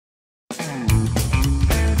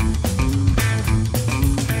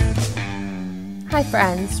Hi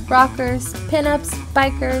friends, rockers, pinups,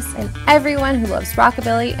 bikers, and everyone who loves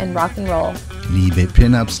rockabilly and rock and roll. Liebe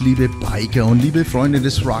Pinups, liebe Biker und liebe Freunde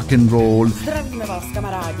des Rock'n'Roll. Zdravíme vás,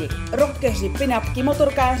 kamarádi, rockeři, pinupky,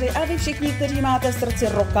 motorkáři a vy všichni, kteří máte v srdci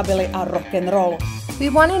rockabilly a rock'n'roll. We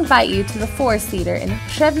want to invite you to the Forest Theater in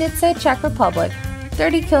Řevnice, Czech Republic,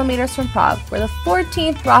 30 kilometers from Prague, where the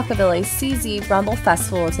 14th Rockabilly CZ Rumble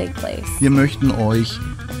Festival will take place. Wir möchten euch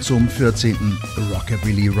zum 14.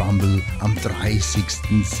 Rockabilly Rumble am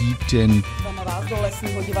 30.7. Zveme vás do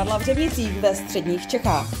lesního divadla v Řevnicích ve středních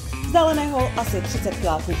Čechách, vzdáleného asi 30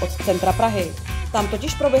 kiláků od centra Prahy. Tam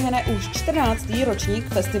totiž proběhne už 14.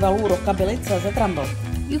 ročník festivalu Rockabilly CZ Rumble.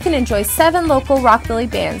 You can enjoy 7 local rockabilly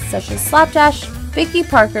bands such as Slapdash, Vicky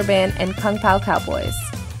Parker Band, and Kung Pao Cowboys.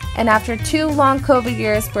 And after 2 long COVID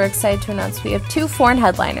years, we're excited to announce we have 2 foreign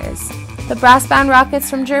headliners, the brass band Rockets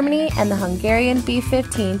from Germany and the Hungarian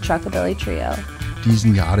B-15 Rockabilly Trio.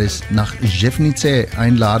 Diesen Jahres nach Řevnice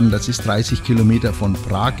einladen, das ist 30 Kilometer von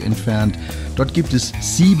Prag entfernt. Dort gibt es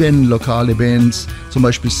 7 lokale Bands, zum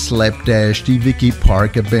Beispiel Slapdash, die Vicky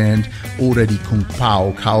Parker Band oder die Kung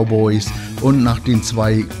Pao Cowboys. Und nach den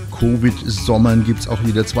 2 Covid-Sommern gibt es auch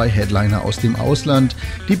wieder 2 Headliner aus dem Ausland,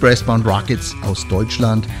 die Brassband Rockets aus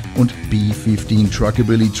Deutschland und B-15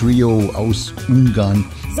 Rockabilly Trio aus Ungarn.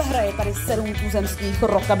 Zahraje tady 7 tuzemských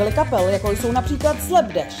rockabilly kapel, jako jsou například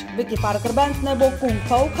Slapdash, Vicky Parker Band nebo Kung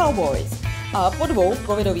Pao Cowboys. A po 2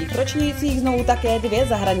 covidových ročnících znovu také 2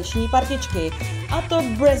 zahraniční partičky, a to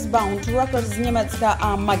Brassbound Rockers z Německa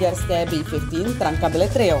a maďarské B-15 Rockabilly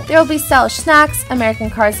Trio. There will be stylish snacks, American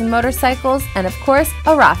cars and motorcycles, and of course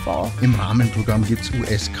a raffle. Im Rahmenprogramm gibt es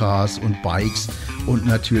US-Cars und Bikes und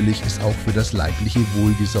natürlich ist auch für das leibliche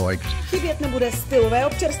Wohl gesorgt. Chybět nebude stylové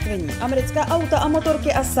občerstvení, americká auta a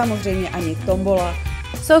motorky a samozřejmě ani tombola.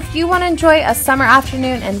 So if you want to enjoy a summer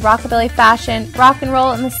afternoon in rockabilly fashion, rock and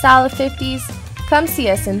roll in the style of 50s, come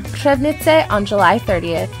see us in Řevnice on July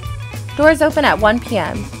 30th. Doors open at 1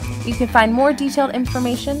 p.m. You can find more detailed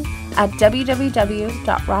information at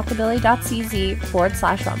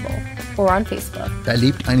www.rockabilly.cz/rumble or on Facebook.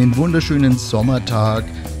 Erlebt einen wunderschönen Sommertag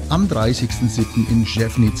am 30.07. in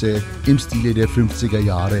Řevnice im Stile der 50er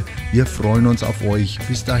Jahre. Wir freuen uns auf euch.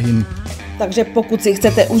 Bis dahin. Takže pokud si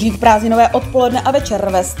chcete užít prázdninové odpoledne a večer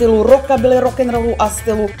ve stylu rockabilly, rock'n'rollu a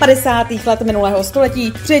stylu 50. let minulého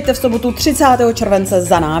století, přijďte v sobotu 30. července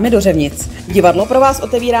za námi do Řevnic. Divadlo pro vás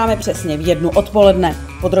otevíráme přesně v 1 odpoledne.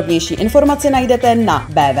 Podrobnější informace najdete na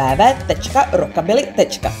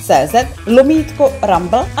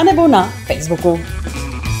www.rockabilly.cz/rumble anebo na Facebooku.